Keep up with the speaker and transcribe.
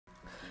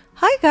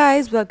Hi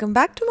guys, welcome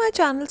back to my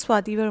channel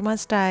Swati Verma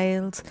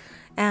Styles,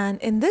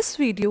 and in this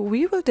video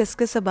we will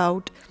discuss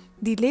about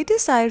the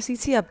latest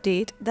IRCC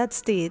update that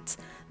states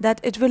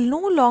that it will no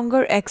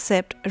longer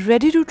accept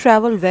ready to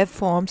travel web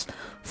forms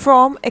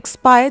from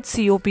expired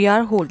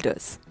COPR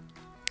holders.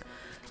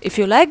 If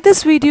you like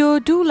this video,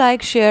 do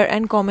like, share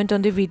and comment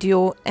on the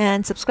video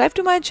and subscribe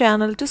to my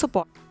channel to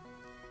support.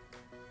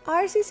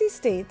 IRCC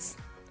states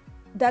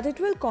that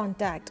it will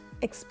contact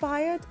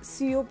expired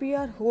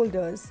COPR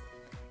holders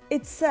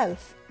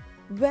itself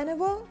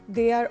whenever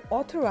they are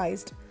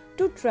authorized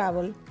to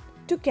travel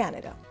to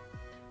Canada.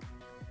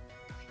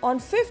 On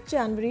 5th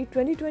January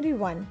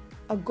 2021,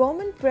 a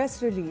government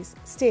press release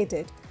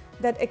stated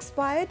that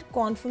expired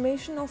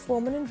confirmation of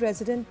permanent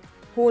resident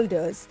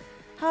holders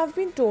have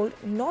been told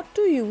not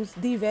to use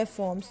the web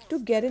forms to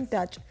get in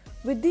touch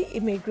with the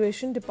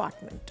Immigration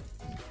Department.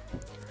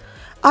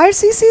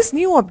 IRCC's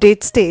new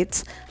update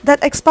states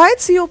that expired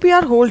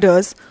COPR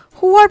holders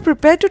who are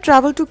prepared to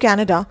travel to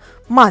Canada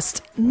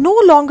must no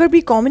longer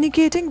be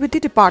communicating with the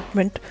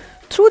department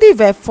through the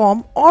web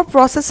form or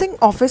processing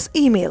office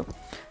email.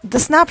 The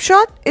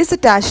snapshot is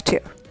attached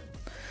here.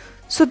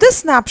 So this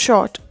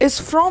snapshot is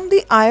from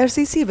the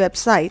IRCC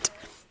website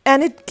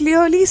and it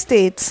clearly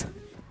states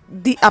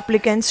the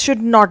applicants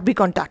should not be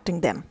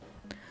contacting them.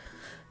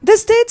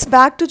 This dates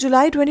back to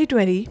July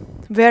 2020,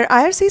 where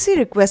IRCC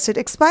requested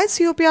expired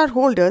COPR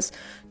holders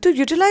to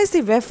utilize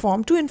the web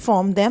form to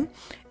inform them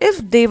if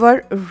they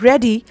were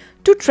ready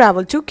to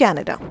travel to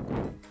Canada.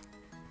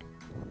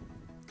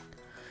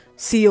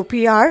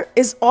 COPR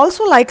is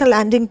also like a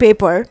landing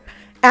paper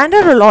and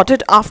are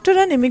allotted after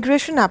an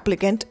immigration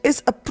applicant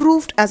is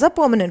approved as a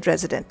permanent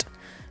resident.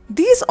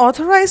 These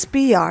authorized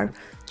PR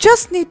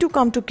just need to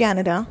come to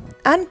Canada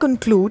and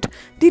conclude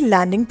the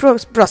landing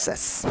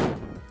process.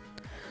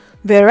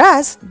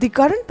 Whereas the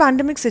current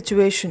pandemic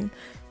situation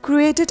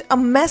created a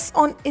mess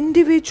on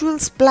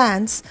individuals'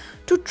 plans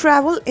to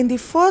travel in the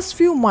first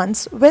few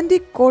months when the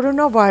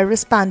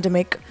coronavirus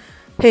pandemic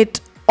hit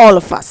all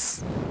of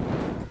us.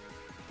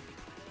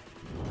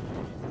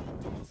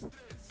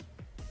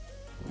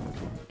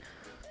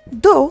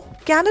 Though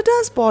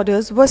Canada's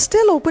borders were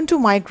still open to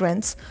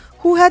migrants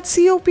who had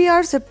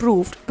COPRs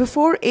approved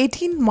before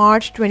 18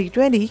 March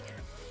 2020,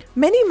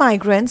 many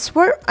migrants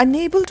were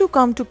unable to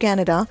come to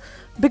Canada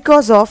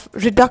because of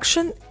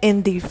reduction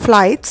in the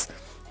flights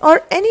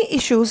or any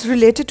issues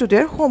related to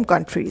their home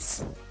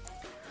countries.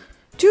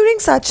 During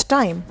such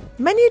time,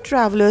 many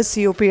travelers'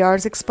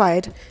 COPRs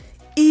expired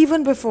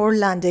even before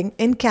landing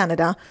in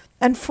Canada,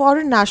 and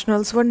foreign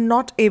nationals were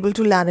not able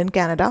to land in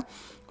Canada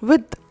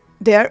with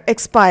their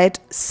expired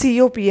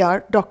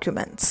COPR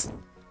documents.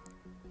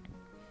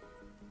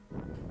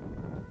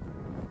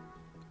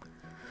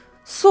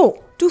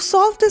 So, to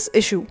solve this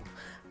issue,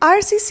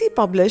 IRCC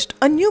published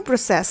a new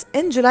process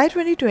in July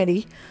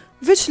 2020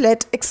 which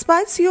let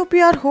expired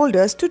COPR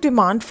holders to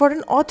demand for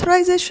an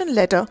authorization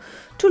letter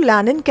to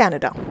land in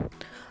Canada.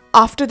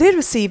 After they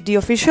received the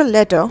official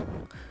letter,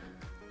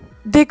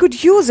 they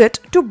could use it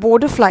to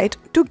board a flight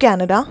to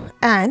Canada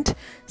and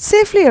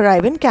safely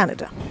arrive in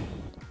Canada.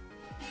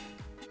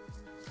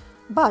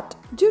 But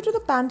due to the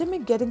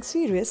pandemic getting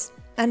serious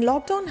and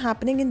lockdown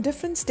happening in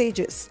different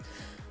stages,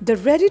 the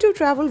ready to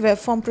travel web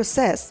form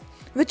process,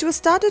 which was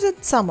started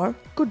in summer,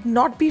 could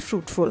not be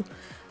fruitful.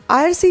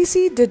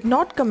 IRCC did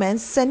not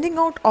commence sending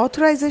out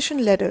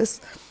authorization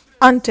letters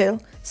until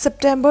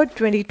September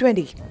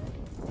 2020.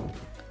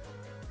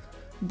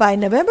 By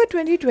November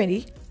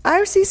 2020,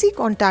 IRCC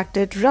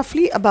contacted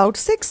roughly about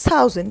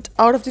 6,000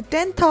 out of the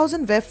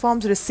 10,000 web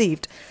forms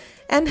received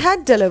and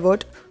had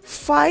delivered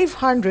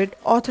 500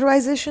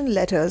 authorization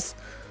letters.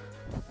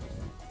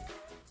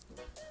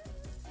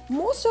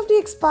 Most of the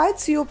expired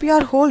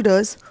COPR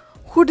holders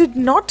who did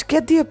not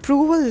get the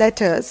approval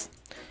letters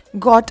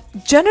got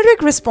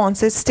generic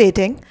responses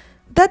stating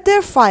that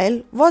their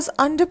file was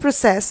under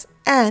process,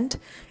 and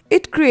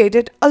it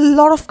created a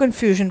lot of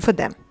confusion for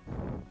them.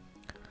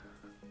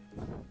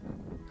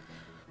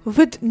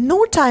 With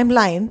no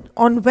timeline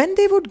on when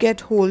they would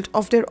get hold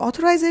of their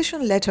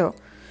authorization letter,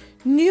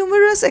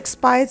 numerous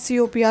expired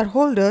COPR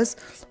holders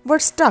were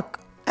stuck,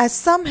 as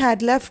some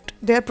had left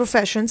their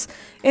professions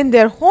in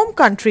their home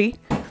country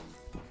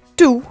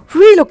to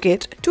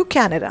relocate to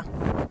Canada.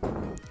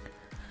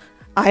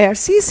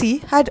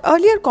 IRCC had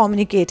earlier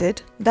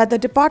communicated that the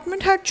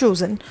department had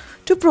chosen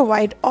to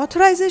provide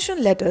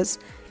authorization letters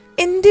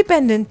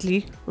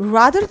independently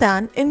rather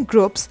than in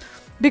groups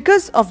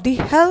because of the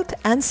health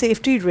and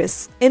safety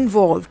risks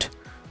involved.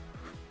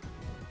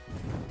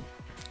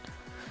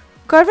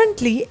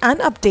 Currently, an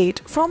update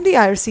from the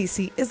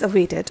IRCC is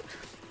awaited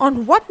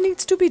on what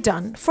needs to be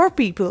done for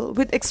people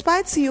with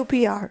expired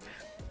COPR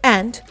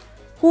and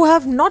who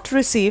have not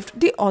received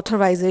the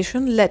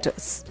authorization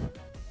letters.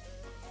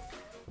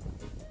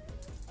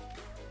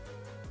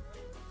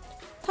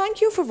 Thank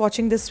you for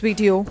watching this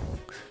video.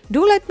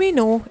 Do let me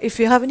know if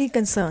you have any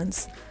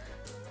concerns.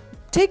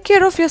 Take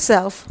care of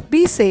yourself.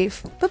 Be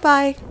safe.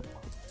 Bye-bye.